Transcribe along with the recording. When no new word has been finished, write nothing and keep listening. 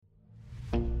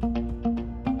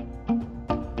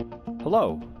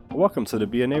Hello, welcome to the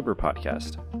Be a Neighbor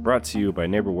podcast, brought to you by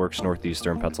NeighborWorks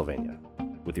Northeastern Pennsylvania,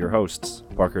 with your hosts,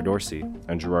 Parker Dorsey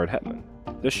and Gerard Hetman.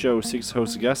 This show seeks to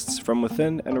host guests from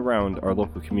within and around our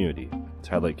local community to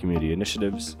highlight community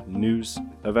initiatives, news,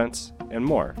 events, and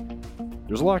more.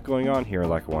 There's a lot going on here in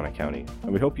Lackawanna County,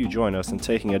 and we hope you join us in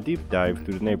taking a deep dive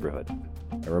through the neighborhood.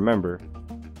 And remember,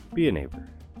 be a neighbor.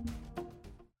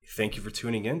 Thank you for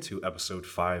tuning in to episode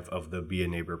 5 of the Be a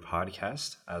Neighbor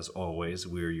podcast. As always,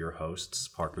 we're your hosts,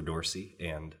 Parker Dorsey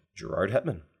and Gerard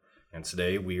Hetman. And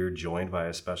today we are joined by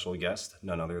a special guest,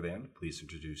 none other than, please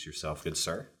introduce yourself, good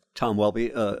sir. Thom Welby,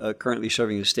 currently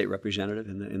serving as state representative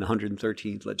in the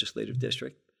 113th Legislative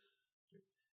District.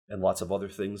 And lots of other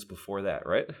things before that,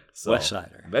 right? So, West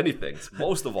Sider. Many things,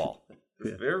 most of all.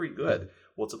 Yeah. Very good.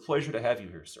 Well, it's a pleasure to have you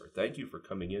here, sir. Thank you for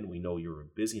coming in. We know you're a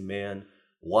busy man.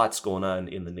 Lots going on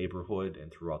in the neighborhood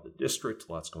and throughout the district.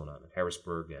 Lots going on in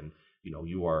Harrisburg. And,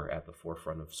 you are at the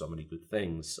forefront of so many good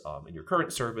things in your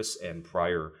current service and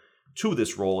prior to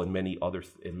this role in many other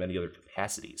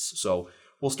capacities. So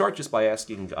we'll start just by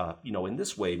asking, in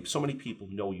this way, so many people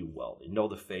know you well. They know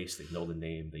the face, they know the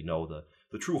name, they know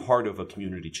the true heart of a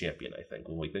community champion, I think.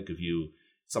 When we think of you,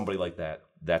 somebody like that,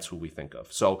 that's who we think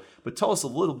of. So, but tell us a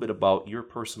little bit about your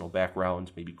personal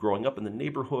background, maybe growing up in the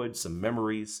neighborhood, some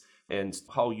memories, and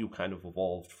how you kind of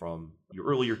evolved from your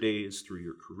earlier days through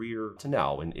your career to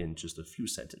now in just a few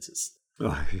sentences.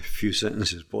 Oh, a few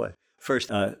sentences, boy.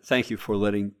 First, thank you for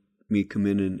letting me come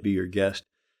in and be your guest.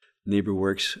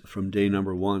 NeighborWorks from day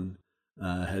number one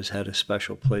has had a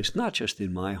special place, not just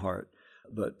in my heart,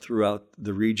 but throughout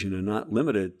the region and not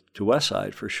limited to West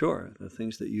Side for sure. The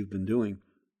things that you've been doing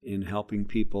in helping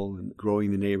people and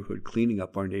growing the neighborhood, cleaning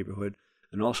up our neighborhood,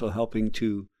 and also helping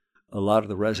to a lot of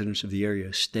the residents of the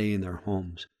area stay in their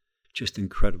homes. Just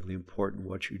incredibly important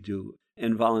what you do.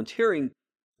 And volunteering,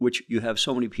 which you have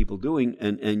so many people doing,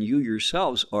 and you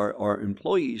yourselves are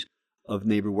employees of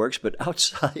NeighborWorks, but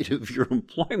outside of your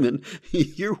employment,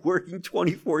 you're working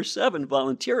 24/7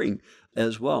 volunteering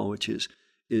as well, which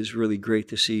is really great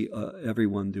to see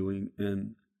everyone doing.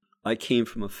 And I came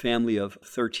from a family of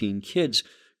 13 kids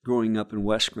growing up in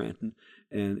West Scranton,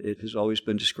 and it has always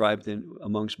been described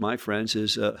amongst my friends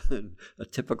as a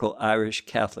typical Irish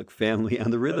Catholic family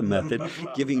on the rhythm method,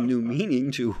 giving new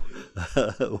meaning to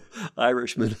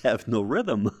Irishmen have no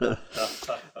rhythm.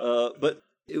 But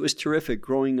it was terrific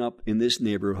growing up in this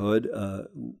neighborhood.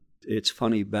 It's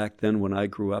funny, back then when I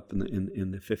grew up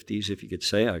in the 50s, if you could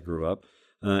say I grew up,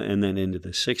 and then into the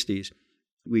 60s,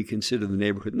 we considered the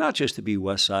neighborhood not just to be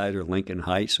West Side or Lincoln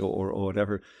Heights or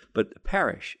whatever, but a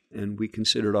parish. And we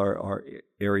considered our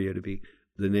area to be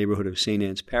the neighborhood of St.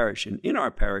 Anne's Parish. And in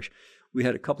our parish, we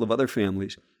had a couple of other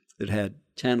families that had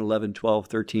 10, 11, 12,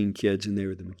 13 kids, and they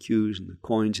were the McHughes and the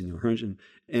Coynes and the Hearns.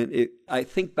 And I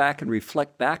think back and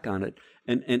reflect back on it,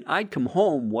 and I'd come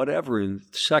home, whatever, in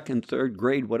second, third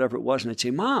grade, whatever it was, and I'd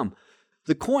say, Mom,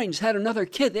 the Coynes had another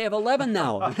kid. They have 11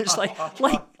 now. And it's like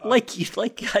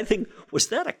I think, was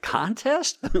that a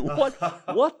contest?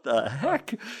 What the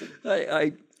heck?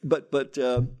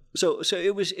 So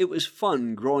it was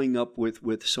fun growing up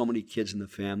with so many kids in the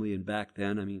family. And back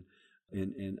then, I mean,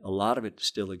 and a lot of it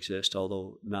still exists,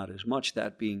 although not as much.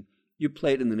 That being, you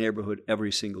played in the neighborhood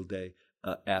every single day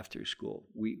after school.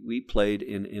 We played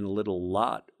in a little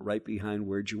lot right behind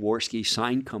where Jaworski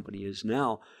Sign Company is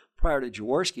now. Prior to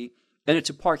Jaworski. And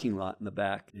it's a parking lot in the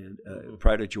back. And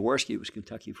prior to Jaworski, it was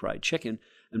Kentucky Fried Chicken.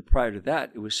 And prior to that,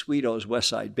 it was Sweeto's West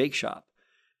Side Bake Shop.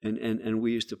 And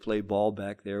we used to play ball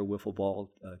back there, wiffle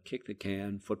ball, kick the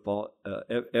can, football.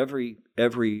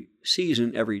 Every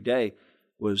season, every day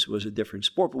was a different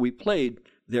sport. But we played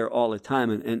there all the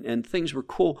time. And things were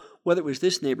cool, whether it was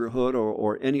this neighborhood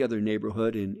or any other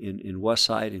neighborhood in West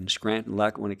Side, in Scranton,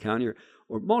 Lackawanna County,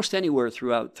 or most anywhere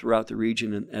throughout the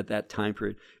region. And at that time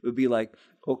period, it would be like,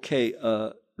 okay,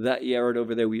 that yard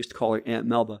over there, we used to call her Aunt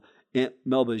Melba. Aunt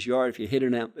Melba's yard, if you hit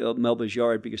an Aunt Melba's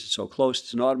yard because it's so close,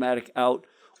 it's an automatic out.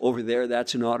 Over there,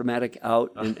 that's an automatic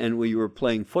out. And when you were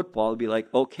playing football, it'd be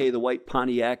like, okay, the white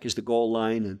Pontiac is the goal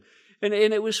line. And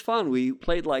it was fun. We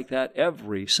played like that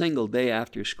every single day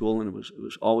after school, and it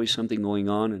was always something going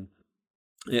on. And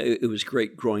it was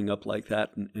great growing up like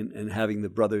that and having the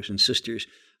brothers and sisters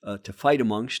to fight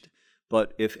amongst.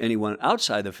 But if anyone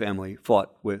outside the family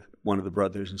fought with one of the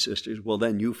brothers and sisters, well,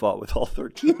 then you fought with all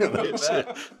 13 of us.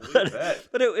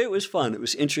 But it was fun. It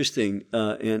was interesting,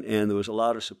 and there was a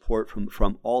lot of support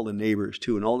from all the neighbors,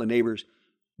 too. And all the neighbors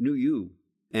knew you.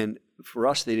 And for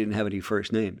us, they didn't have any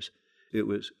first names. it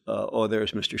was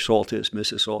there's Mr. Soltis,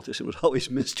 Mrs. Soltis. It was always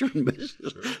Mr. and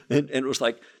Mrs. Sure. And it was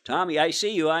like, Tommy, I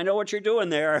see you. I know what you're doing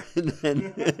there. And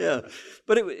then, yeah.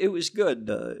 But it was good.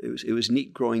 It was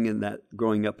neat growing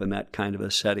up in that kind of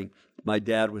a setting. My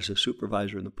dad was a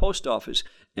supervisor in the post office,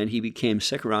 and he became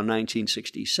sick around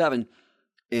 1967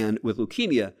 and with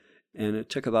leukemia. And it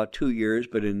took about 2 years,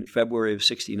 but in February of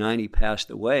 69, he passed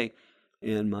away.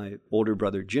 And my older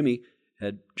brother, Jimmy,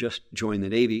 had just joined the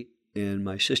Navy, and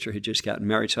my sister had just gotten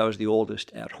married, so I was the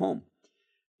oldest at home.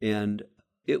 And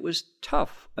it was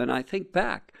tough. And I think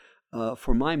back,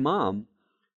 for my mom,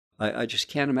 I just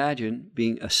can't imagine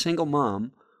being a single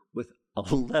mom with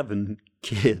 11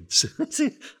 kids.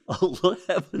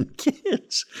 11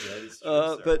 kids.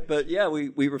 But yeah,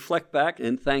 we reflect back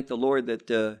and thank the Lord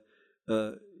that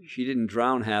she didn't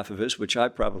drown half of us, which I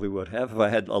probably would have if I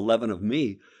had 11 of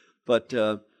me. But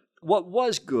what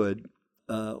was good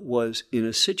was in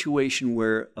a situation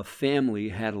where a family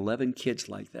had 11 kids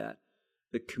like that,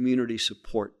 the community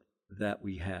support that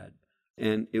we had.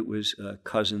 And it was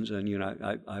cousins, and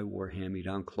I wore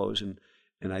hand-me-down clothes,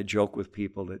 and I joke with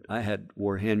people that I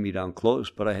wore hand-me-down clothes,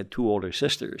 but I had 2 older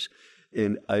sisters.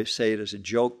 And I say it as a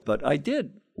joke, but I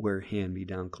did wear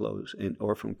hand-me-down clothes,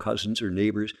 or from cousins or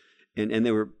neighbors. And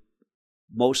they were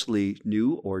mostly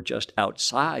new or just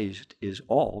outsized is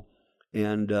all.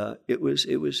 And it was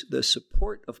the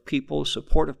support of people,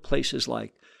 support of places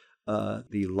like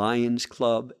the Lions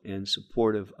Club, and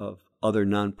support of other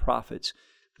nonprofits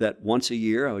that once a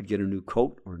year I would get a new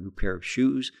coat or a new pair of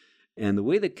shoes. And the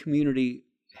way the community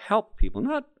helped people,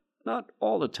 not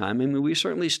all the time. I mean, we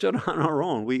certainly stood on our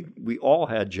own. We all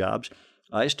had jobs.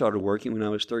 I started working when I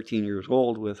was 13 years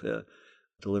old with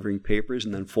delivering papers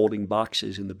and then folding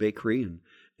boxes in the bakery,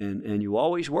 and you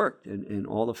always worked, and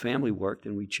all the family worked,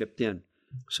 and we chipped in,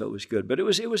 so it was good. But it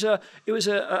was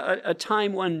a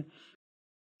time when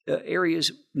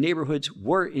neighborhoods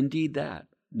were indeed that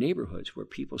neighborhoods where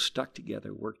people stuck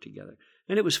together, worked together,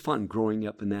 and it was fun growing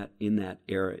up in that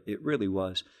era. It really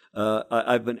was.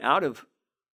 I've been out of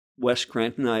West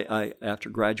Scranton. I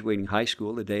after graduating high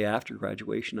school, the day after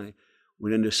graduation, I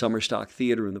went into summer stock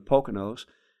theater in the Poconos,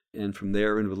 and from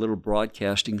there into a little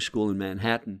broadcasting school in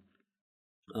Manhattan.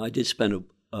 I did spend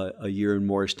a year in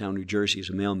Morristown, New Jersey as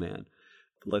a mailman.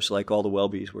 Less like all the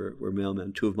Welbys were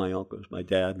mailmen. 2 of my uncles, my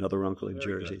dad, another uncle in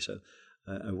Jersey. Good. So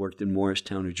I worked in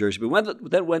Morristown, New Jersey.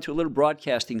 But then went to a little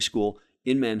broadcasting school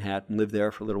in Manhattan, lived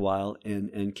there for a little while,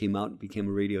 and came out and became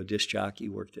a radio disc jockey,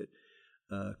 worked at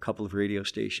a couple of radio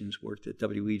stations, worked at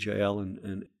WEJL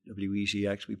and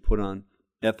WEZX. We put on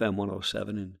FM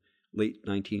 107 in late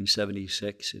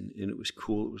 1976, and it was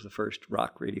cool. It was the first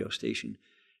rock radio station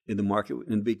in the market.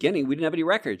 In the beginning, we didn't have any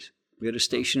records. We had a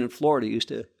station in Florida used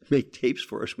to make tapes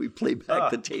for us. We played back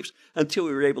the tapes until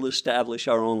we were able to establish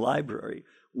our own library,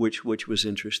 which was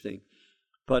interesting.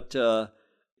 But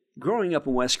growing up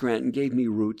in West Scranton gave me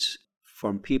roots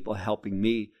from people helping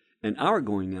me. And our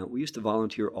going out, we used to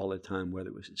volunteer all the time, whether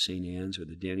it was at St. Anne's or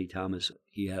the Danny Thomas.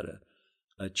 He had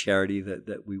a charity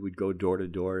that we would go door to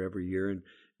door every year,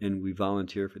 and we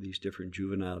volunteer for these different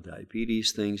juvenile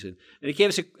diabetes things. And it gave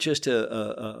us just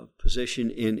a position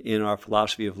in our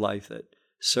philosophy of life that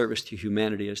service to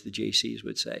humanity, as the JCs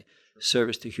would say,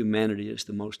 service to humanity is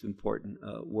the most important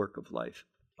work of life.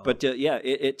 But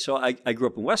so I grew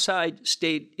up in West Side,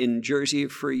 stayed in Jersey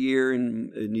for a year,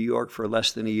 in New York for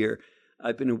less than a year.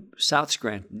 I've been in South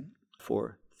Scranton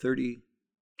for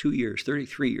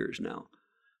 33 years now.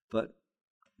 But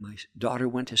my daughter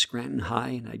went to Scranton High,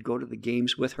 and I'd go to the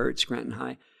games with her at Scranton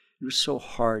High. It was so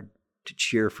hard to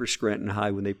cheer for Scranton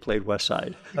High when they played West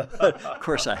Side. Of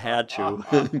course, I had to.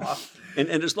 and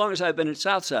as long as I've been at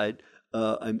South Side,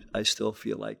 I still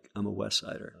feel like I'm a West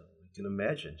Sider. I can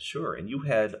imagine, sure. And you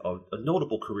had a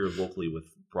notable career locally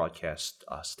with broadcast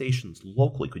stations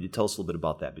locally. Could you tell us a little bit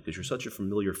about that? Because you're such a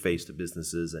familiar face to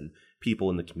businesses and people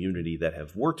in the community that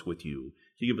have worked with you.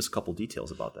 Can you give us a couple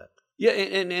details about that? Yeah,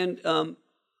 and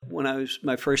when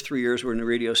my first 3 years were in a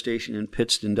radio station in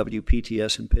Pittston,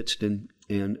 WPTS in Pittston,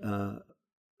 and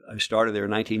I started there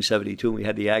in 1972, and we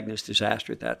had the Agnes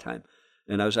disaster at that time.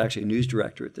 And I was actually a news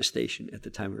director at the station at the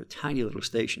time. We were a tiny little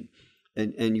station.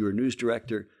 And you were a news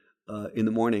director in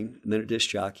the morning, and then a disc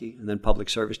jockey, and then public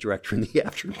service director in the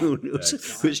afternoon.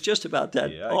 It was just about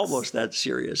that, almost that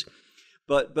serious.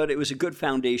 But it was a good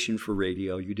foundation for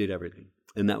radio. You did everything,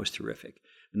 and that was terrific.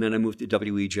 And then I moved to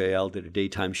WEJL, did a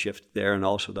daytime shift there, and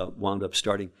also wound up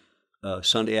starting a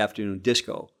Sunday afternoon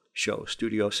disco show,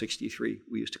 Studio 63,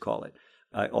 we used to call it.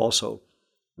 I also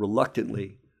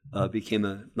reluctantly became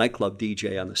a nightclub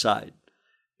DJ on the side.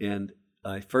 And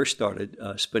I first started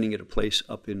spinning at a place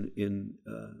up in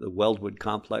the Weldwood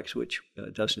complex, which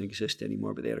doesn't exist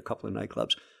anymore, but they had a couple of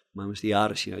nightclubs. Mine was the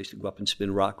Odyssey. I used to go up and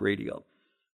spin rock radio,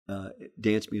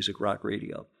 dance music, rock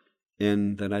radio.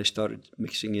 And then I started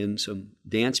mixing in some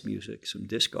dance music, some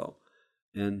disco,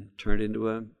 and turned into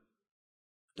a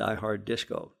diehard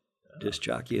disco disc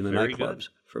jockey in the nightclubs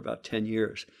for about 10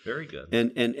 years. Very good.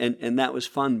 And that was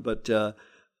fun. But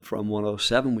from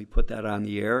 107, we put that on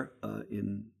the air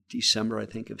in December, I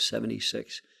think, of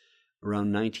 76.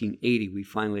 Around 1980, we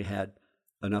finally had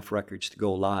enough records to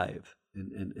go live.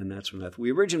 And that's when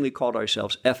we originally called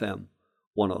ourselves FM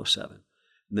 107.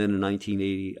 And then in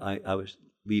 1980, I was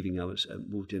leaving. I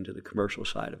moved into the commercial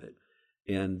side of it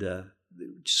and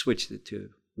switched it to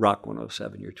Rock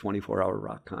 107, your 24-hour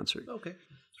rock concert. Okay,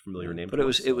 it's a familiar name. But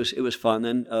it was fun.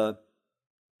 Then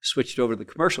switched over to the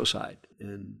commercial side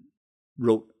and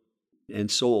wrote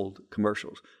and sold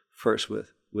commercials. First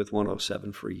with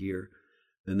 107 for a year,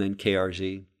 and then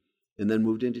KRZ, and then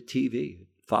moved into TV.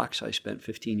 Fox. I spent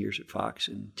 15 years at Fox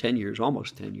and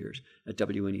almost 10 years at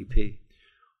WNEP.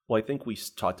 Well, I think we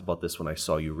talked about this when I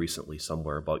saw you recently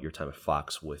somewhere about your time at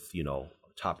Fox with,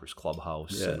 Topper's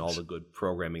Clubhouse and all the good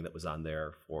programming that was on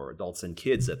there for adults and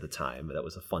kids at the time. That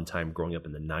was a fun time growing up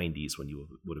in the 90s when you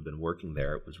would have been working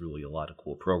there. It was really a lot of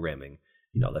cool programming.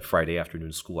 That Friday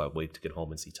afternoon school, I'd wait to get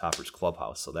home and see Topper's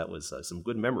Clubhouse. So that was some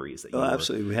good memories.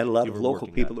 Absolutely. We had a lot of local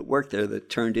people that worked there that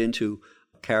turned into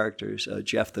characters,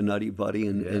 Jeff the Nutty Buddy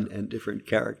and different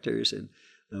characters. And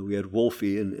we had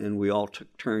Wolfie, and we all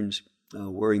took turns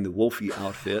wearing the Wolfie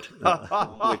outfit,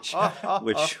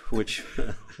 which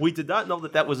we did not know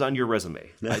that was on your resume.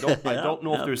 I don't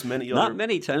know if there's many other. Not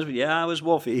many times, but I was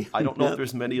Wolfie. I don't know if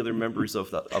there's many other members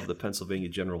of the Pennsylvania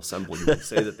General Assembly who would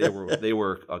say that they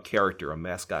were a character, a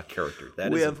mascot character.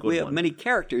 We have many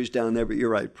characters down there, but you're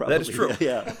right. Probably that is true.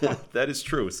 Yeah, that is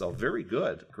true. So very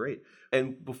good, great.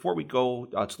 And before we go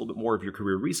to a little bit more of your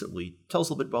career recently, tell us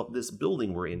a little bit about this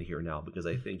building we're in here now, because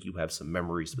I think you have some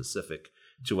memories specific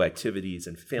to activities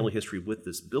and family history with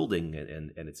this building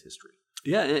and its history.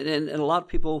 Yeah, and a lot of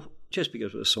people, just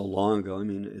because it was so long ago,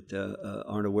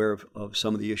 aren't aware of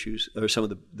some of the issues or some of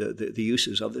the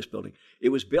uses of this building. It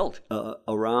was built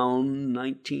around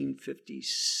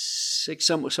 1956,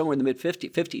 somewhere in the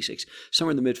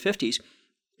mid-50s,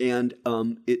 and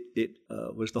it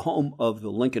was the home of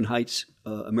the Lincoln Heights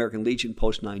American Legion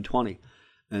Post 920,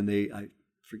 and I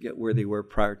forget where they were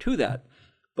prior to that.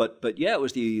 But it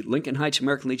was the Lincoln Heights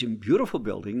American Legion, beautiful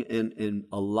building, and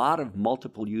a lot of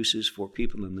multiple uses for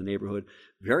people in the neighborhood.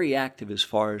 Very active as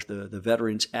far as the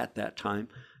veterans at that time,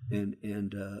 and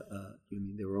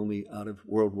they were only out of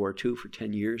World War II for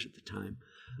 10 years at the time.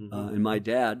 Mm-hmm. And my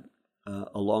dad,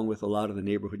 along with a lot of the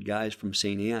neighborhood guys from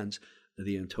St. Anne's,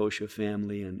 the Antosha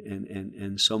family,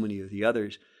 and so many of the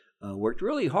others, worked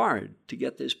really hard to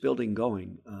get this building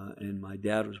going. And my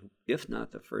dad was, if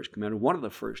not the first commander, one of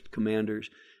the first commanders,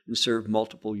 and served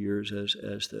multiple years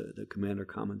as the commander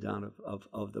commandant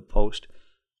of the post.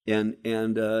 And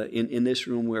in this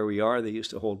room where we are, they used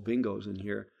to hold bingos in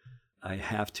here. I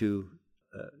have to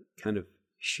kind of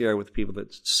share with people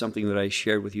that something that I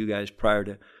shared with you guys prior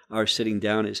to our sitting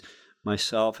down is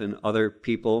myself and other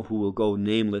people who will go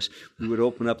nameless, we would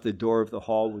open up the door of the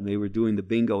hall when they were doing the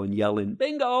bingo and yell in,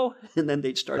 "Bingo!" And then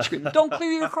they'd start screaming, "Don't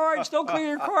clear your cards! Don't clear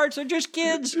your cards! They're just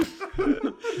kids!"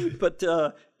 But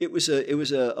it was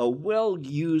a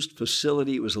well-used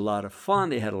facility. It was a lot of fun.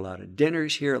 They had a lot of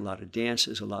dinners here, a lot of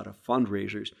dances, a lot of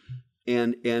fundraisers.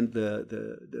 And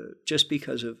the just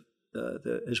because of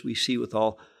as we see with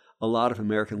a lot of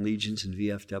American Legions and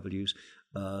VFWs,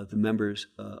 the members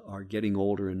are getting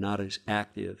older and not as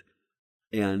active,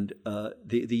 and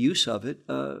the use of it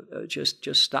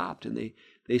just stopped. And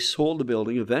they sold the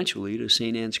building eventually to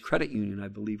St. Anne's Credit Union, I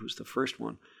believe was the first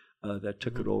one that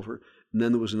took it over. And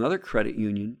then there was another credit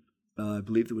union, I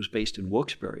believe that was based in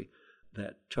Wilkes-Barre,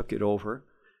 that took it over.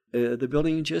 The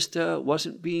building just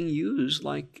wasn't being used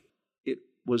like it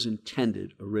was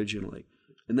intended originally.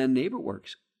 And then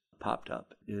NeighborWorks popped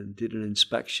up and did an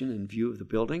inspection and view of the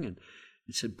building, and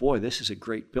it said, "Boy, this is a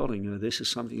great building. This is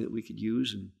something that we could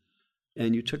use."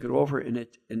 And you took it over, and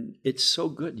it's so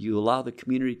good. You allow the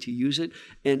community to use it.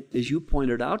 And as you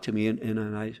pointed out to me, and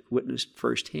I witnessed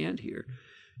firsthand here,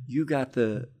 you got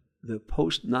the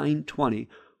post 920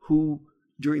 who,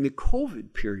 during the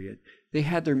COVID period, they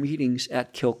had their meetings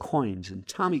at Kilcoyne's. And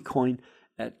Tommy Coyne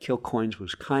at Kilcoyne's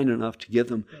was kind enough to give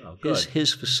them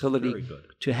his facility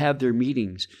to have their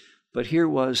meetings. But here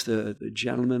was the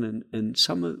gentleman and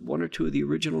one or two of the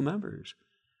original members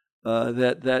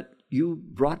that you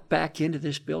brought back into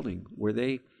this building where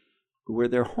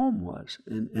their home was,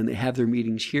 and they have their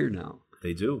meetings here now.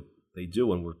 They do. They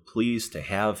do, and we're pleased to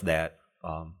have that,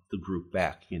 the group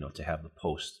back, to have the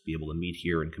post be able to meet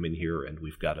here and come in here, and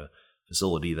we've got a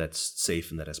facility that's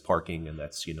safe and that has parking and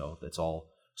that's, that's all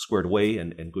squared away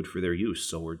and good for their use.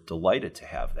 So we're delighted to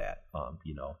have that,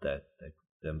 that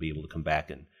them be able to come back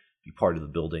and be part of the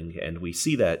building. And we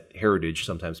see that heritage.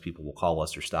 Sometimes people will call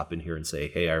us or stop in here and say,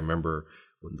 hey, I remember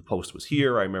when the post was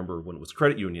here. I remember when it was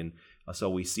credit union. So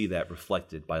we see that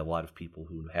reflected by a lot of people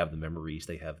who have the memories.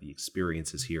 They have the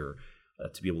experiences here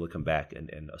to be able to come back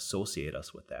and associate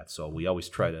us with that. So we always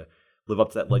try to live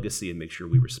up to that legacy and make sure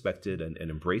we respect it and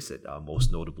embrace it,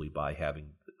 most notably by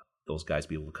having those guys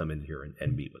be able to come in here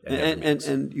and meet with.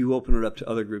 And you open it up to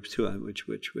other groups too,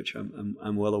 which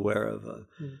I'm well aware of.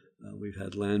 We've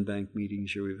had land bank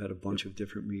meetings here. We've had a bunch of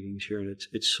different meetings here, and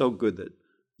it's so good that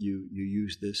you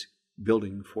use this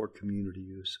building for community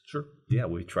use. Sure. Yeah,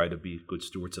 we try to be good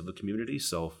stewards of the community.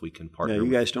 So if we can partner, you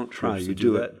guys don't try, you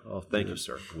do it. Oh, thank you,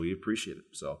 sir. We appreciate it.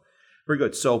 So very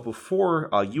good. So before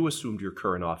you assumed your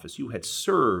current office, you had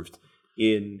served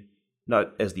in,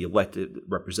 not as the elected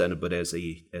representative, but as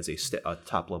a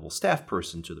top-level staff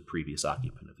person to the previous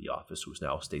occupant of the office, who's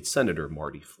now State Senator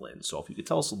Marty Flynn. So if you could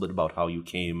tell us a little bit about how you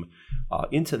came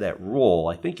into that role.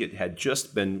 I think it had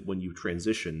just been when you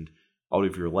transitioned out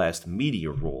of your last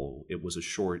media role. It was a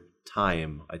short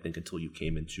time, I think, until you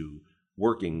came into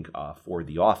working for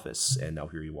the office, and now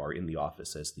here you are in the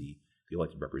office as the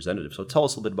elected representative. So tell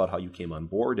us a little bit about how you came on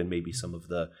board and maybe some of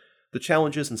the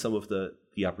challenges and some of the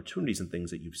opportunities and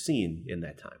things that you've seen in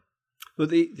that time.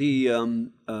 Well,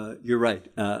 you're right.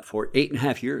 For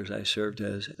 8.5 years, I served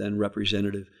as then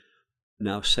Representative,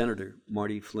 now Senator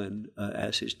Marty Flynn,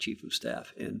 as his chief of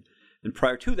staff. And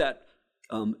prior to that,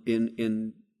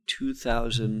 in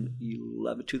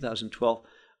 2011, 2012,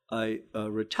 I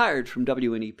retired from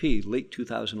WNEP. Late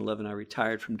 2011, I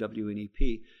retired from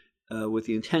WNEP with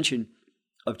the intention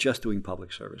of just doing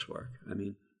public service work. I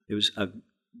mean, it was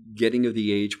getting of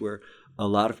the age where a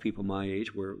lot of people my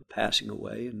age were passing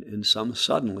away, and some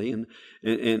suddenly.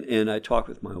 And I talked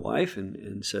with my wife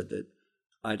and said that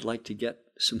I'd like to get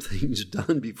some things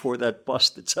done before that bus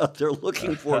that's out there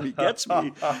looking for me gets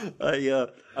me. I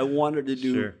wanted to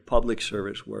do public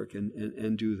service work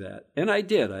and do that. And I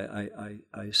did.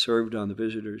 I served on the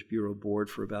Visitors Bureau Board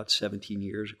for about 17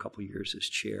 years, a couple of years as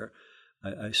chair.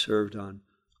 I served on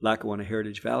Lackawanna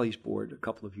Heritage Valleys Board a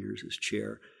couple of years as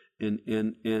chair. And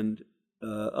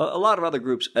a lot of other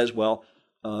groups as well,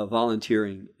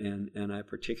 volunteering, and I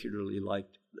particularly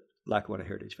liked Lackawanna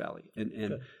Heritage Valley.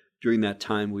 And during that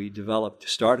time, we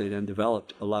started and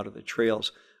developed a lot of the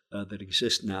trails that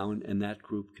exist now, and that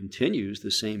group continues the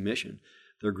same mission.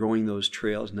 They're growing those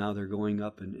trails. Now they're going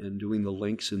up and doing the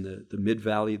links in the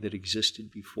mid-valley that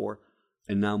existed before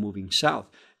and now moving south.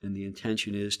 And the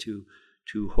intention is to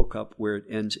hook up where it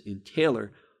ends in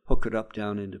Taylor, hook it up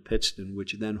down into Pittston,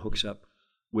 which then hooks up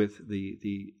with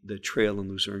the trail in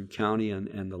Luzerne County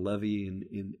and the levee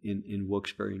in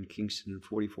Wilkes-Barre and Kingston and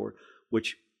 44,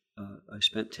 which I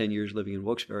spent 10 years living in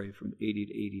Wilkes-Barre from 80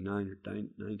 to 89 or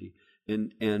 90.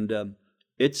 And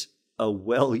it's a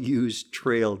well-used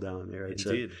trail down there.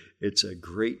 It's a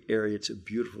great area. It's a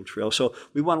beautiful trail. So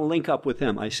we want to link up with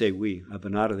them. I say we. I've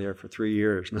been out of there for 3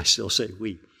 years, and I still say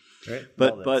we. Right.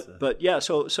 But yeah.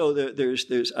 So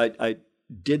there's I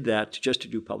did that just to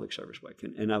do public service work,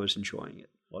 and I was enjoying it.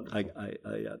 Wonderful.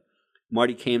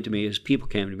 Marty came to me, his people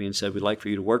came to me and said, we'd like for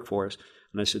you to work for us.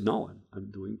 And I said, no, I'm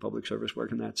doing public service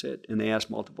work, and that's it. And they asked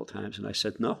multiple times, and I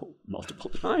said, no, multiple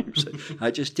times.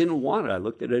 I just didn't want it. I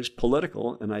looked at it as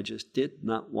political, and I just did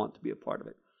not want to be a part of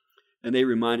it. And they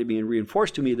reminded me and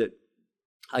reinforced to me that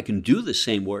I can do the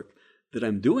same work that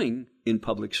I'm doing in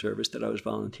public service that I was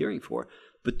volunteering for,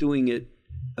 but doing it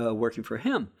working for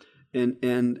him.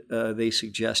 And they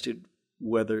suggested,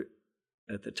 whether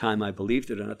at the time I believed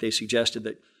it or not, they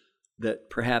suggested that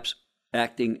perhaps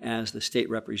acting as the state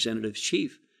representative's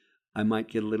chief, I might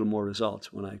get a little more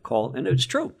results when I call. And it's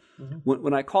true. Mm-hmm.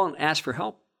 When I call and ask for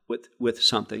help with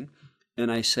something,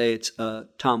 and I say it's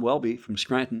Thom Welby from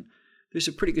Scranton, there's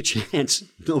a pretty good chance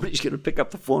nobody's going to pick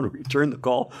up the phone or return the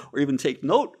call or even take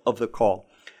note of the call.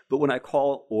 But when I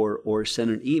call or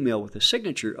send an email with a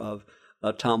signature of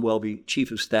Thom Welby,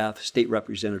 Chief of Staff, State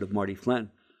Representative Marty Flynn,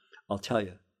 I'll tell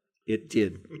you, it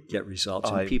did get results,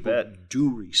 and people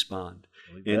do respond.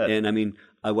 And I mean,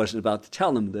 I wasn't about to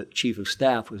tell them that Chief of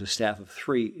Staff was a staff of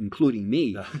 3, including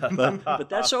me, but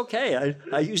that's okay.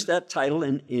 I used that title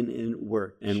in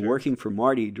work, and working for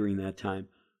Marty during that time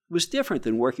was different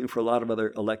than working for a lot of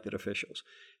other elected officials.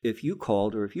 If you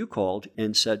called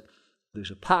and said,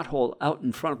 there's a pothole out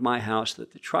in front of my house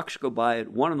that the trucks go by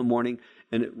at 1 a.m.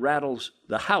 and it rattles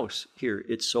the house here,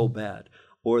 it's so bad.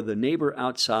 or the neighbor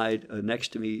outside next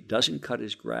to me doesn't cut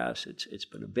his grass. It's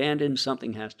been abandoned.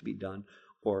 Something has to be done.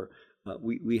 Or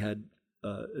we had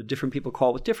different people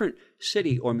call with different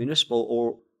city or municipal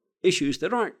or issues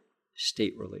that aren't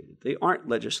state related. They aren't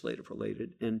legislative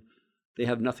related, and they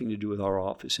have nothing to do with our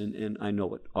office. And I know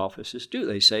what offices do.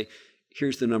 They say,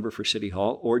 here's the number for City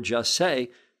Hall, or just say,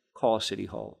 call City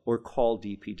Hall, or call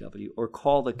DPW, or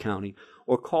call the county,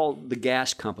 or call the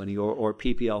gas company, or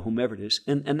PPL, whomever it is,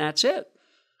 and that's it.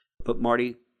 But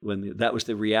Marty, that was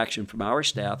the reaction from our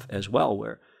staff as well,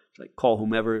 where it's like, call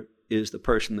whomever is the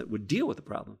person that would deal with the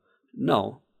problem.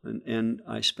 No, and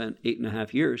I spent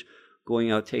 8.5 years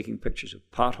going out taking pictures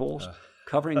of potholes,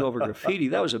 covering over graffiti.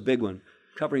 That was a big one,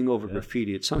 covering over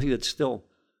graffiti. It's something that still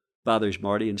bothers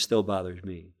Marty and still bothers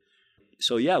me.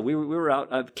 So yeah, we were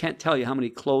out. I can't tell you how many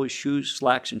clothes, shoes,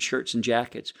 slacks, and shirts and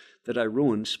jackets that I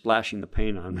ruined splashing the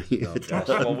paint on me. Oh, gosh.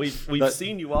 Well, we've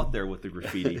seen you out there with the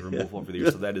graffiti removal over the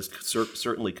years, so that is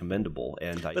certainly commendable.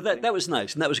 But that was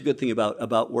nice, and that was a good thing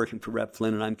about working for Rep.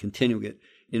 Flynn, and I'm continuing it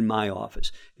in my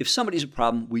office. If somebody's a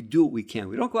problem, we do what we can.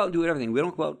 We don't go out and do everything. We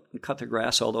don't go out and cut their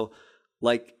grass, although,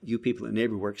 like you people at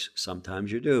NeighborWorks,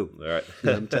 sometimes you do. All right.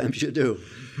 Sometimes you do.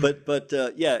 But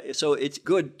yeah, so it's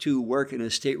good to work in a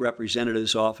state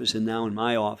representative's office and now in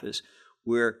my office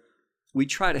where we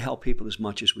try to help people as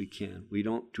much as we can. We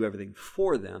don't do everything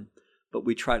for them, but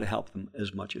we try to help them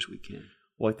as much as we can.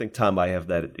 Well, I think, Tom, I have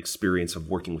that experience of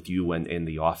working with you and in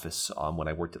the office when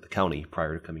I worked at the county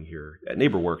prior to coming here at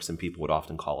NeighborWorks, and people would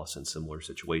often call us in similar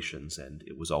situations, and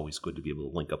it was always good to be able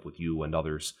to link up with you and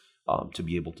others to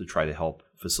be able to try to help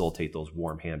facilitate those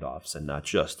warm handoffs and not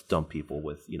just dump people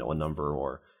with, a number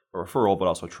or a referral, but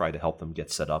also try to help them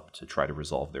get set up to try to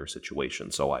resolve their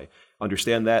situation. So I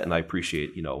understand that, and I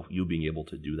appreciate, you being able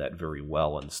to do that very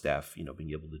well, and staff,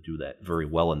 being able to do that very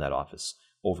well in that office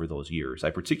over those years. I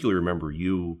particularly remember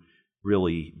you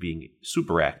really being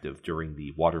super active during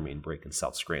the water main break in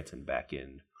South Scranton back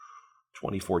in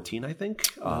 2014, I think.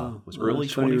 Was early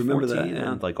 2014,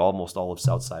 and like almost all of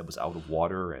Southside was out of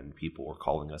water, and people were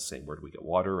calling us saying, where do we get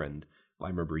water? And I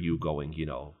remember you going,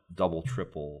 double,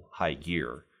 triple high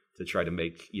gear to try to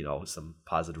make, some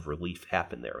positive relief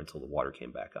happen there until the water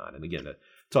came back on. And again, a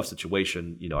tough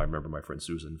situation. I remember my friend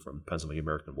Susan from Pennsylvania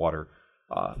American Water,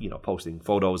 posting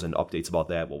photos and updates about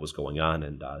that, what was going on.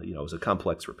 And, it was a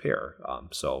complex repair.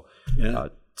 So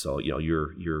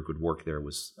your good work there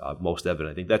was most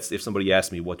evident. I think that's, if somebody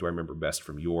asked me, what do I remember best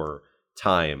from your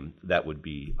time, that would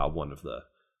be one of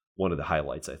the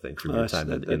highlights, I think, from your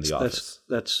time in the office.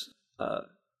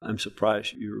 I'm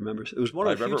surprised you remember. It was one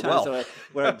of the few times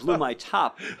where I blew my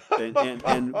top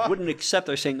and wouldn't accept.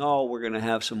 They're saying, "Oh, we're going to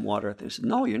have some water out there." I said,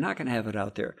 "No, you're not going to have it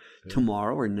out there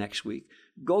tomorrow or next week.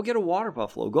 Go get a water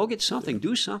buffalo. Go get something.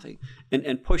 Do something."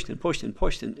 And pushed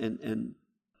and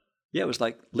yeah, it was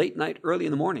like late night, early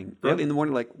in the morning. Early in the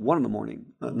morning, like 1 in the morning,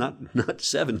 not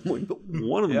 7 in the morning, but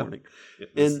 1 in the morning.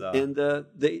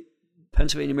 The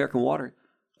Pennsylvania American Water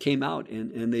came out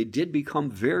and they did become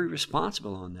very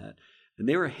responsible on that. And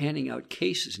they were handing out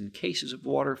cases and cases of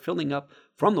water, filling up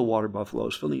from the water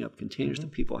buffaloes, filling up containers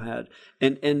that people had,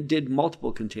 and did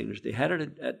multiple containers. They had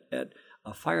it at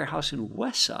a firehouse in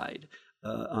West Side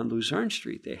on Luzerne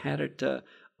Street. They had it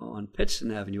on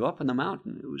Pittston Avenue up in the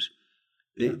mountain. It was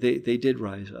they did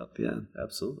rise up, yeah.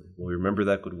 Absolutely. Well, we remember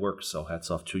that good work, so hats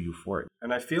off to you for it.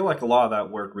 And I feel like a lot of that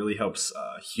work really helps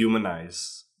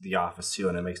humanize the office too,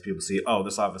 and it makes people see, oh,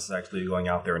 this office is actually going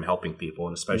out there and helping people,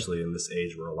 and especially in this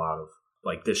age where a lot of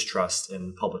distrust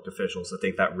in public officials. I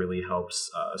think that really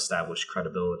helps establish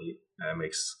credibility and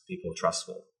makes people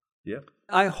trustful. Yeah,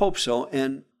 I hope so.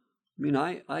 And I mean,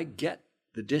 I get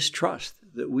the distrust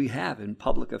that we have in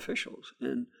public officials,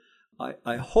 and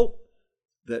I hope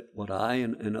that what I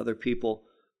and other people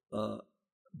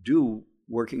do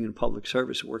working in public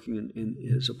service, working in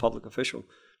as a public official,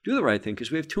 do the right thing,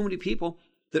 because we have too many people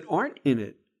that aren't in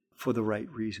it for the right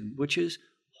reason, which is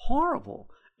horrible.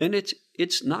 And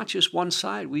it's not just one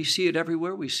side. We see it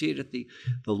everywhere. We see it at the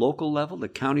local level, the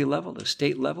county level, the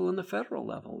state level, and the federal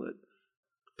level.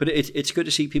 But it's good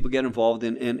to see people get involved,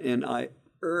 and I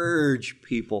urge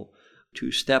people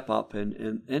to step up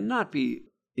and not be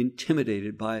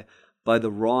intimidated by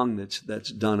the wrong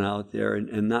that's done out there,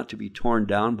 and not to be torn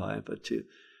down by it, but to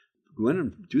go in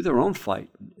and do their own fight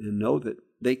and know that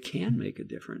they can make a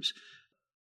difference.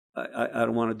 I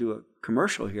don't want to do a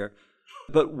commercial here,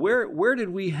 but where did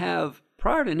we have,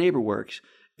 prior to NeighborWorks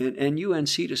and UNC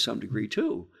to some degree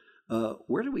too,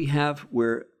 where do we have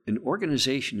where an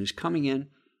organization is coming in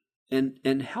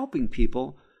and helping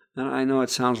people And I know it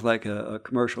sounds like a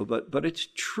commercial, but it's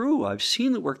true. I've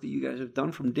seen the work that you guys have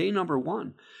done from day number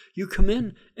one. You come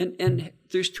in, and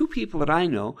there's two people that I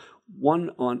know, one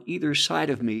on either side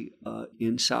of me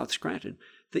in South Scranton,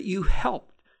 that you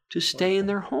helped to stay in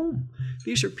their home.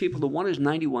 These are people, the one is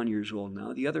 91 years old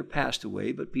now, the other passed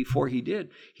away, but before he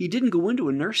didn't go into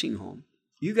a nursing home.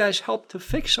 You guys helped to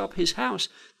fix up his house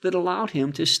that allowed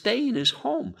him to stay in his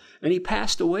home, and he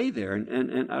passed away there.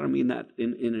 And I don't mean that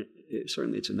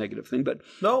certainly it's a negative thing, but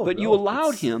you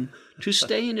allowed him to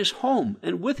stay in his home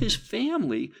and with his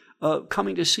family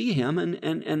coming to see him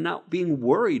and not being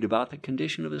worried about the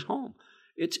condition of his home.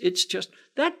 It's just,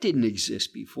 that didn't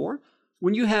exist before.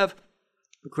 When you have,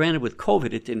 granted with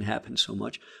COVID it didn't happen so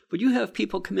much, but you have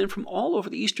people come in from all over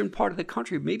the eastern part of the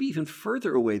country, maybe even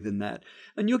further away than that,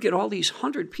 and you'll get all these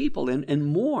 100 people and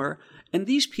more, and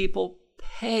these people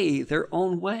pay their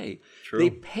own way. True. They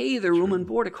pay their room and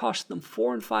board. It costs them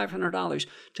 $400 and $500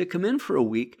 to come in for a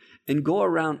week and go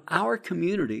around our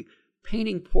community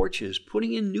painting porches,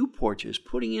 putting in new porches,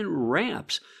 putting in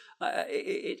ramps.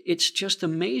 It's just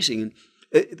amazing.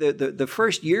 The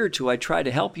first year or two, I tried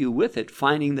to help you with it,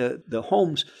 finding the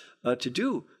homes to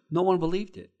do. No one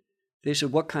believed it. They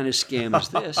said, "What kind of scam is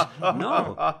this?"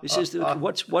 No. He says,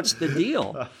 "What's the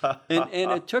deal?"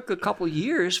 And it took a couple of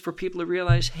years for people to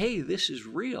realize, hey, this is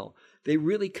real. They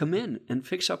really come in and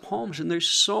fix up homes. And there's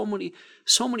so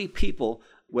many people,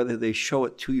 whether they show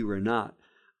it to you or not,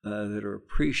 that are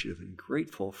appreciative and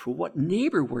grateful for what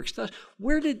NeighborWorks does.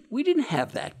 We didn't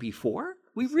have that before.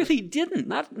 We really didn't.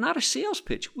 Not a sales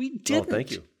pitch. We didn't. Oh,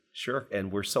 thank you. Sure.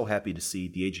 And we're so happy to see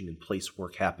the aging in place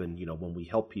work happen. When we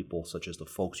help people such as the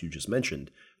folks you just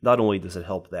mentioned, not only does it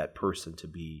help that person to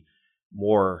be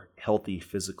more healthy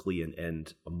physically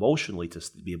and emotionally to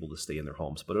be able to stay in their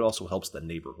homes, but it also helps the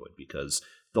neighborhood because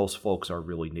those folks are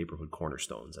really neighborhood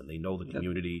cornerstones and they know the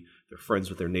community, they're friends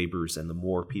with their neighbors, and the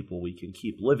more people we can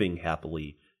keep living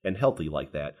happily and healthy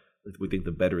like that, we think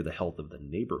the better the health of the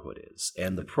neighborhood is.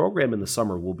 And the program in the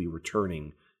summer will be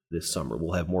returning this summer.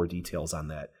 We'll have more details on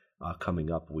that coming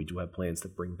up. We do have plans to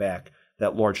bring back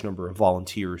that large number of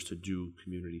volunteers to do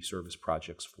community service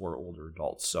projects for older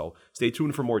adults. So stay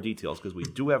tuned for more details because we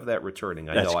do have that returning.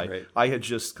 I had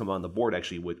just come on the board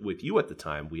actually with you at the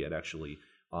time. We had actually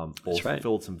both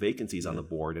filled some vacancies on the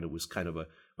board, and it was kind of a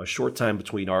short time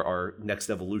between our next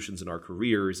evolutions in our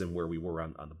careers and where we were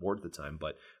on the board at the time.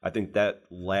 But I think that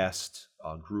last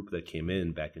group that came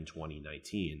in back in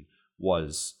 2019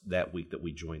 was that week that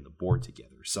we joined the board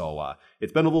together. So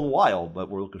it's been a little while,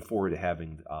 but we're looking forward to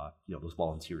having those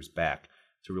volunteers back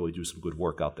to really do some good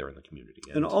work out there in the community.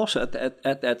 And also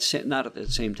not at the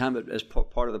same time, but as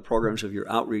part of the programs of your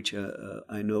outreach,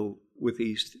 I know with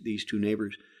these two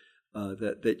neighbors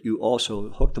that you also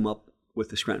hooked them up with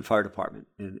the Scranton Fire Department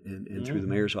and through the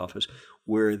mayor's office,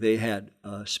 where they had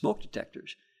smoke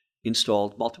detectors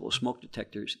installed, multiple smoke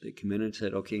detectors. They come in and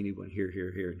said, "Okay, you need one here,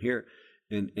 here, here, and here."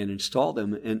 And install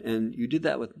them, and you did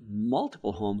that with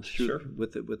multiple homes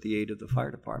with the aid of the fire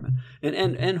department,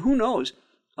 and who knows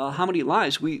how many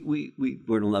lives we're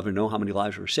gonna never know how many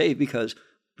lives were saved because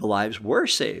the lives were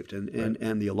saved,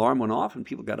 and the alarm went off and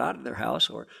people got out of their house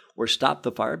or stopped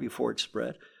the fire before it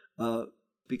spread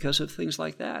because of things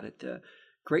like that.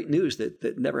 Great news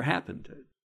that never happened.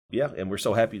 Yeah, and we're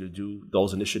so happy to do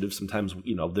those initiatives. Sometimes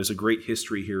there's a great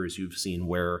history here, as you've seen,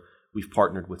 where we've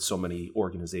partnered with so many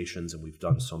organizations and we've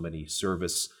done so many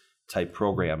service type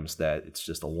programs that it's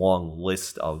just a long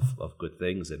list of good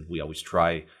things. And we always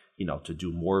try, to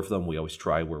do more of them. We always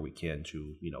try where we can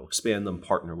to, expand them,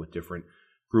 partner with different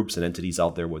groups and entities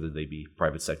out there, whether they be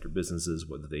private sector businesses,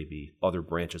 whether they be other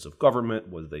branches of government,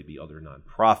 whether they be other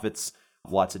nonprofits,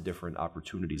 lots of different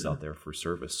opportunities out there for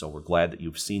service. So we're glad that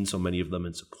you've seen so many of them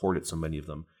and supported so many of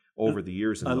them over the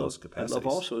years in those capacities. I love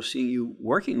also seeing you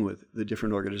working with the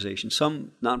different organizations.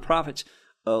 Some nonprofits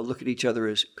look at each other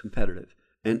as competitive.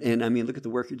 And I mean, look at the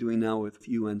work you're doing now with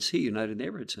UNC, United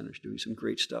Neighborhood Centers, doing some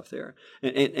great stuff there.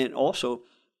 And also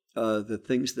the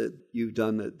things that you've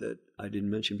done that I didn't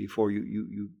mention before,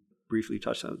 you briefly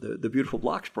touched on, the Beautiful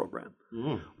Blocks program,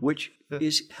 which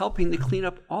is helping to clean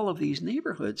up all of these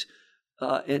neighborhoods.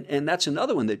 And that's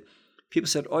another one that people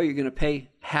said, "Oh, you're going to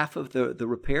pay half of the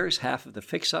repairs, half of the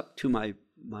fix-up to my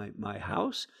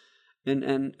house?"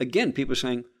 And again, people are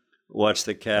saying, "What's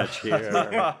the catch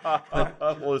here?"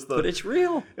 But it's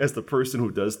real. As the person who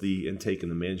does the intake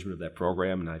and the management of that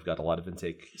program, and I've got a lot of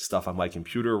intake stuff on my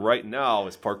computer right now,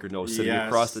 as Parker knows, sitting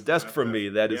across the desk from me,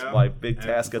 that is my big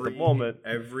task at the moment.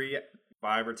 Every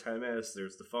 5 or 10 minutes,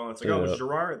 there's the phone. It's like, oh, it's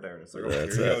Gerard there. And it's like, oh,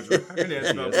 That's here you go,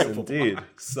 Gerard. Yes, indeed.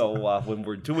 So when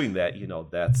we're doing that,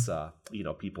 that's,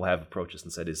 people have approached us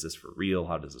and said, is this for real?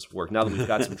 How does this work? Now that we've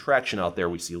got some traction out there,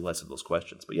 we see less of those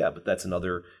questions. But that's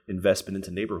another investment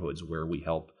into neighborhoods where we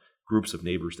help groups of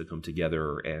neighbors to come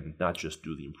together and not just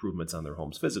do the improvements on their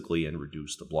homes physically and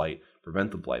reduce the blight,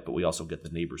 prevent the blight, but we also get the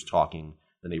neighbors talking,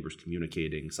 the neighbors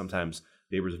communicating. Sometimes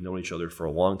neighbors have known each other for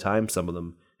a long time. Some of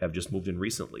them have just moved in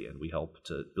recently, and we help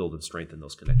to build and strengthen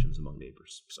those connections among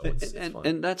neighbors. So it's fun.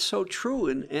 And that's so true.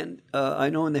 And I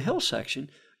know in the Hill section,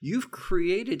 you've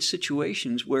created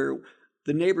situations where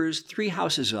the neighbors 3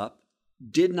 houses up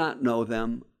did not know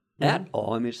them at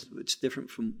all. I mean, it's different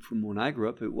from when I grew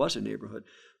up. It was a neighborhood.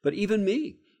 But even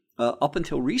me, up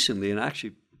until recently, and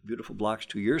actually Beautiful Blocks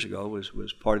 2 years ago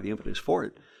was part of the impetus for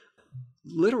it,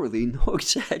 literally, no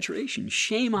exaggeration,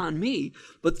 shame on me,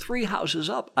 but 3 houses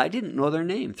up, I didn't know their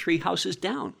name. 3 houses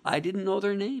down, I didn't know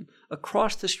their name.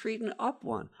 Across the street and up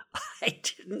one, I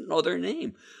didn't know their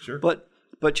name. Sure.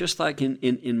 But just like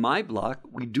in my block,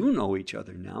 we do know each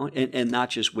other now, and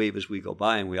not just wave as we go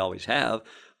by, and we always have,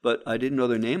 but I didn't know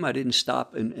their name. I didn't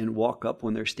stop and walk up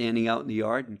when they're standing out in the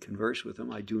yard and converse with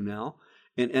them. I do now.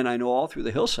 And I know all through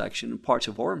the Hill section and parts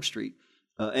of Orem Street,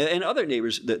 and other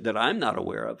neighbors that I'm not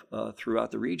aware of throughout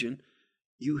the region,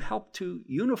 you help to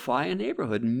unify a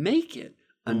neighborhood, make it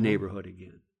a neighborhood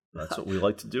again. That's what we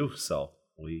like to do, so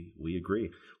we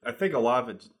agree. I think a lot of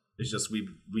it is just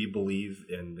we believe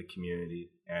in the community,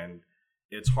 and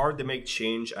it's hard to make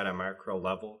change at a macro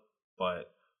level,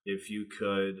 but if you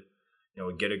could,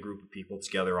 get a group of people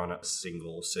together on a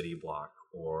single city block,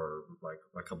 or like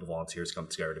a couple volunteers come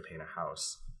together to paint a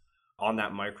house, on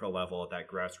that micro level, at that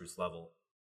grassroots level,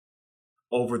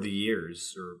 over the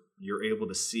years, you're able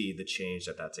to see the change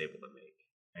that's able to make,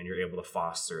 and you're able to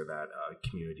foster that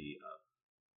community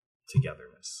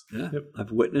togetherness. Yeah, yep.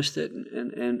 I've witnessed it,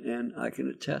 and I can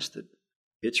attest that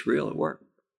it's real at work.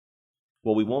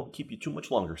 Well, we won't keep you too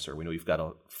much longer, sir. We know you've got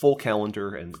a full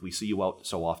calendar, and we see you out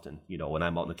so often. When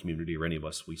I'm out in the community, or any of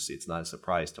us, we see it's not a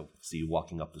surprise to see you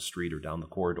walking up the street or down the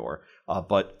corridor.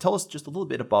 But tell us just a little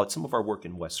bit about some of our work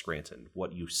in West Scranton,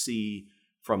 what you see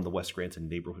from the West Scranton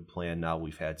Neighborhood Plan. Now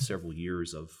we've had several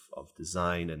years of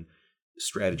design and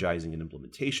strategizing and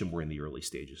implementation. We're in the early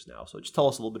stages now. So just tell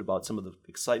us a little bit about some of the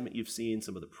excitement you've seen,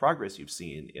 some of the progress you've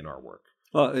seen in our work.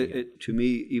 Well, to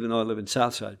me, even though I live in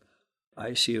Southside,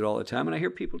 I see it all the time, and I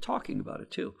hear people talking about it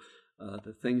too.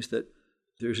 The things that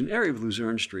there's an area of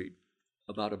Luzerne Street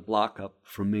about a block up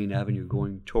from Main Avenue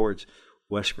going towards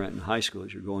West Scranton High School.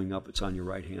 As you're going up, it's on your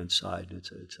right-hand side.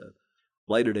 It's a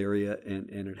blighted area, and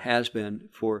it has been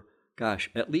for,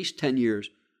 at least 10 years.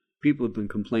 People have been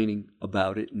complaining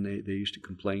about it, and they used to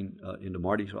complain into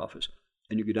Marty's office.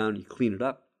 And you go down and you clean it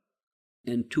up.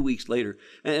 And 2 weeks later,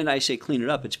 and I say clean it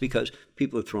up, it's because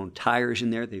people have thrown tires in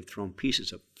there, they've thrown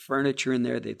pieces of furniture in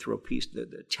there, they throw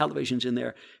the televisions in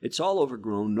there. It's all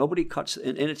overgrown. Nobody cuts,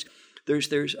 and there's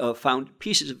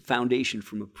pieces of foundation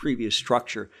from a previous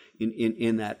structure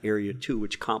in that area too,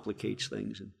 which complicates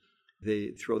things. And they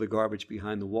throw the garbage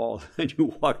behind the wall, and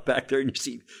you walk back there and you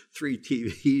see 3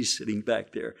 TVs sitting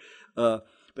back there.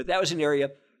 But that was an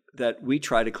area that we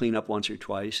try to clean up once or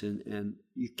twice, and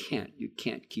you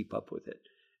can't keep up with it.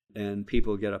 And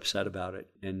people get upset about it.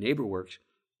 And NeighborWorks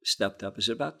stepped up. Is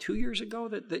it about 2 years ago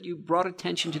that you brought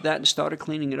attention to that and started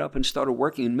cleaning it up and started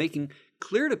working and making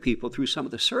clear to people through some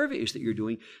of the surveys that you're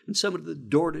doing and some of the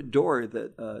door-to-door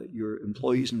that your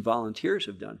employees and volunteers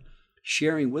have done,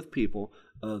 sharing with people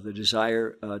the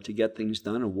desire to get things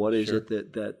done and what is it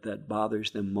that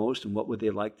bothers them most and what would they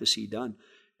like to see done.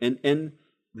 And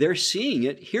they're seeing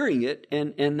it, hearing it,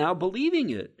 and now believing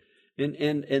it.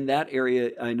 And that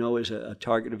area, I know, is a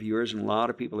target of yours, and a lot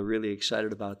of people are really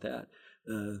excited about that.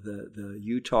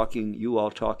 You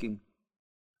all talking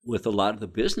with a lot of the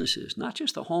businesses, not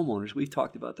just the homeowners. We've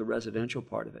talked about the residential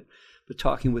part of it, but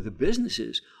talking with the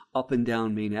businesses up and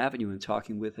down Main Avenue and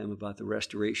talking with them about the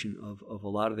restoration of a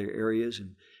lot of their areas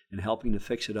and helping to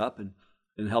fix it up and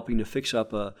helping to fix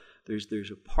up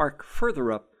there's a park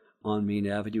further up on Main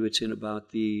Avenue. It's in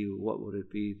about the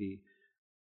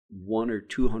 100 or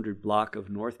 200 block of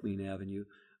North Main Avenue.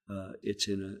 It's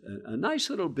in a nice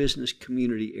little business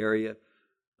community area.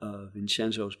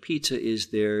 Vincenzo's Pizza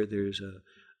is there. There's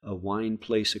a wine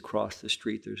place across the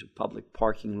street. There's a public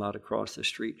parking lot across the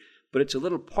street. But it's a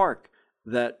little park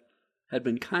that had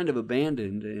been kind of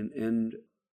abandoned, and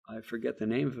I forget the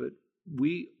name of it.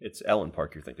 It's Allen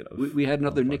Park you're thinking of. We had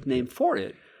another nickname for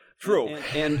it. True.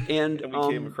 And we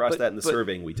came across that in the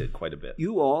surveying we did quite a bit.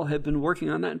 You all have been working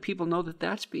on that, and people know that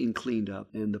that's being cleaned up.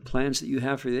 And the plans that you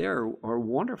have for there are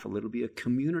wonderful. It'll be a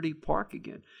community park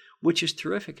again. which is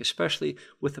terrific, especially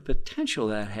with the potential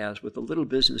that has with the little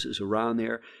businesses around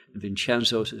there.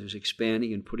 Vincenzo's is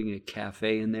expanding and putting a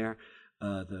cafe in there.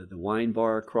 The wine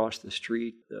bar across the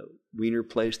street, the wiener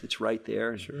place that's right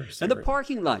there, and the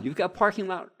parking lot. You've got parking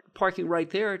right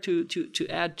there to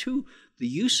add to the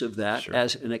use of that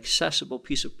as an accessible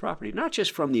piece of property, not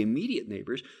just from the immediate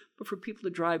neighbors, but for people to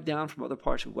drive down from other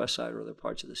parts of West Side or other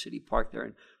parts of the city, park there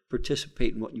and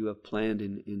participate in what you have planned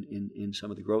in some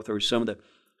of the growth or some of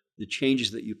the changes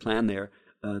that you plan there,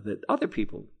 that other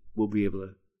people will be able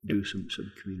to do some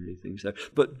community things there.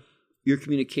 But your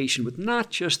communication with not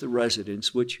just the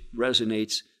residents, which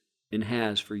resonates and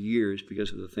has for years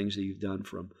because of the things that you've done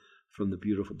from the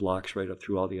beautiful blocks right up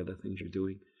through all the other things you're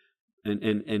doing,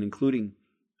 and including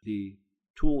the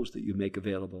tools that you make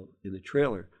available in the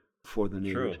trailer for the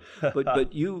neighbors.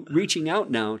 But you reaching out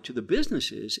now to the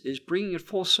businesses is bringing it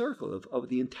full circle of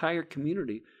the entire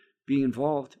community being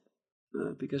involved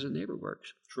because of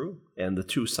NeighborWorks. True. And the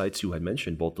two sites you had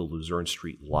mentioned, both the Luzerne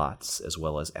Street lots as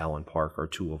well as Allen Park, are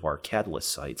two of our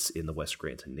catalyst sites in the West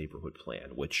Scranton neighborhood plan,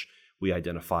 which we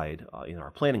identified in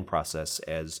our planning process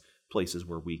as places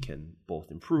where we can both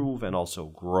improve and also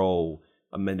grow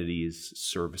amenities,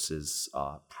 services,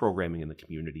 programming in the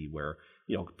community where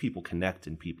people connect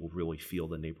and people really feel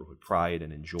the neighborhood pride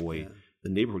and enjoy the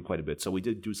neighborhood quite a bit. So we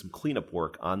did do some cleanup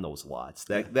work on those lots.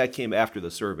 That came after the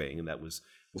surveying, and that was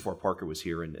before Parker was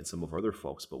here and some of our other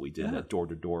folks. But we did that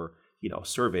door-to-door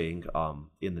surveying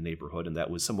in the neighborhood, and that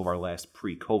was some of our last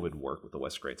pre-COVID work with the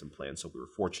West Scranton plan. So we were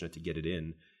fortunate to get it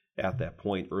in at that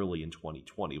point early in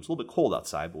 2020. It was a little bit cold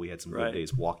outside, but we had some good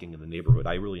days walking in the neighborhood.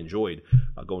 I really enjoyed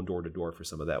going door to door for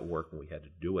some of that work when we had to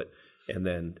do it. And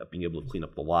then being able to clean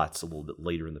up the lots a little bit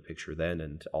later in the picture then,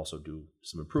 and also do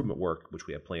some improvement work, which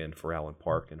we have planned for Allen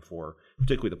Park and for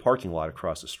particularly the parking lot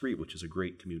across the street, which is a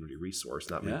great community resource.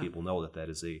 Not many people know that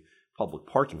is a public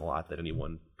parking lot that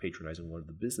anyone patronizing one of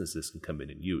the businesses can come in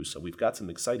and use. So we've got some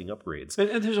exciting upgrades.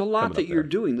 And there's a lot that you're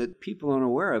doing that people aren't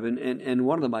aware of. And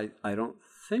one of them, I don't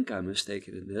think I'm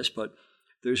mistaken in this, but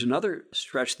there's another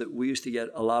stretch that we used to get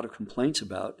a lot of complaints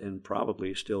about, and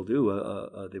probably still do.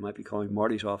 They might be calling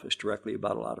Marty's office directly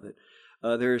about a lot of it.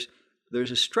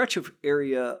 There's a stretch of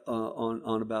area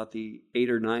on about the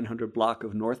 800 or 900 block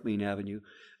of North Main Avenue.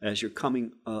 As you're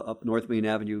coming up North Main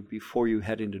Avenue, before you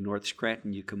head into North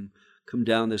Scranton, you come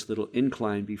down this little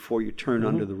incline before you turn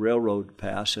under the railroad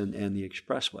pass and the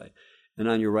expressway. And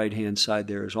on your right-hand side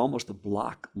there is almost a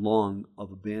block long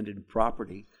of abandoned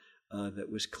property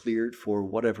that was cleared for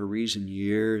whatever reason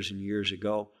years and years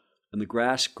ago. And the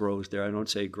grass grows there.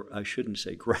 I shouldn't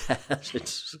say grass.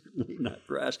 It's certainly not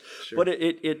grass. Sure. But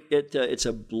it's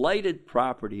a blighted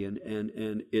property, and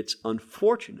it's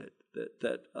unfortunate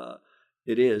that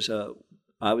it is.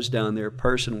 I was down there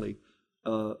personally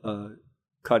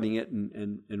cutting it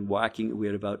and whacking it. We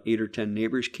had about 8 or 10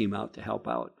 neighbors came out to help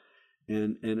out.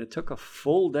 And it took a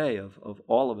full day of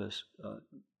all of us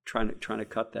trying to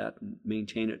cut that and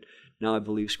maintain it. Now I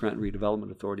believe Scranton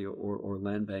Redevelopment Authority or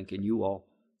Land Bank and you all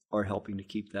are helping to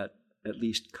keep that at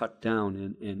least cut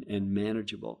down and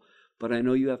manageable. But I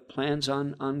know you have plans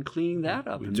on cleaning that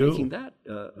up making that.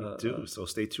 We do. So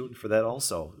stay tuned for that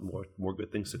also. More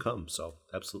good things to come. So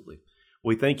absolutely.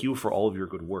 We thank you for all of your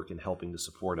good work in helping to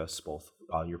support us, both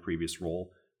on your previous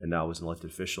role and now as an elected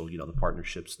official. The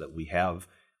partnerships that we have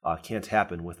can't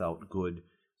happen without good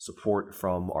support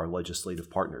from our legislative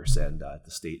partners and at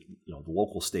the state, the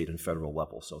local, state, and federal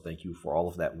level. So thank you for all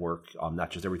of that work,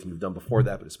 not just everything you've done before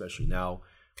that, but especially now.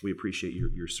 We appreciate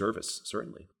your service,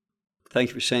 certainly. Thank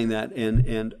you for saying that.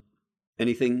 And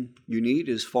anything you need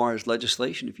as far as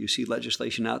legislation, if you see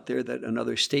legislation out there that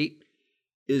another state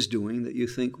is doing that you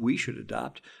think we should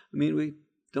adopt, we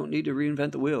don't need to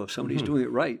reinvent the wheel. If somebody's doing it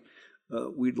right,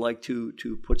 we'd like to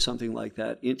put something like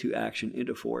that into action,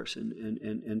 into force,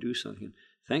 and do something.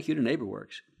 Thank you to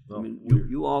NeighborWorks. Well,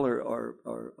 you all are.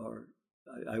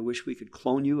 I wish we could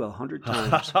clone you 100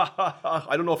 times.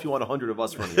 I don't know if you want 100 of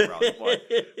us running around,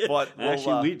 but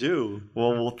actually we do.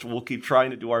 We'll keep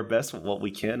trying to do our best with what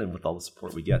we can and with all the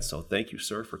support we get. So thank you,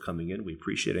 sir, for coming in. We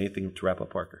appreciate anything to wrap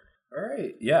up, Parker. All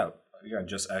right. Yeah. Again,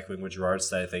 just echoing what Gerard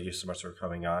said, thank you so much for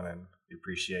coming on, and we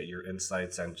appreciate your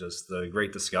insights and just the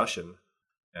great discussion.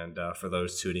 And for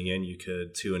those tuning in, you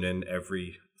could tune in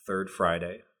every third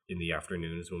Friday in the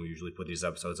afternoons when we usually put these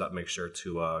episodes up. Make sure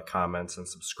to comment and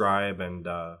subscribe, and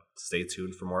stay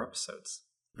tuned for more episodes.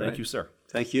 Thank you, sir.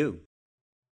 Thank you.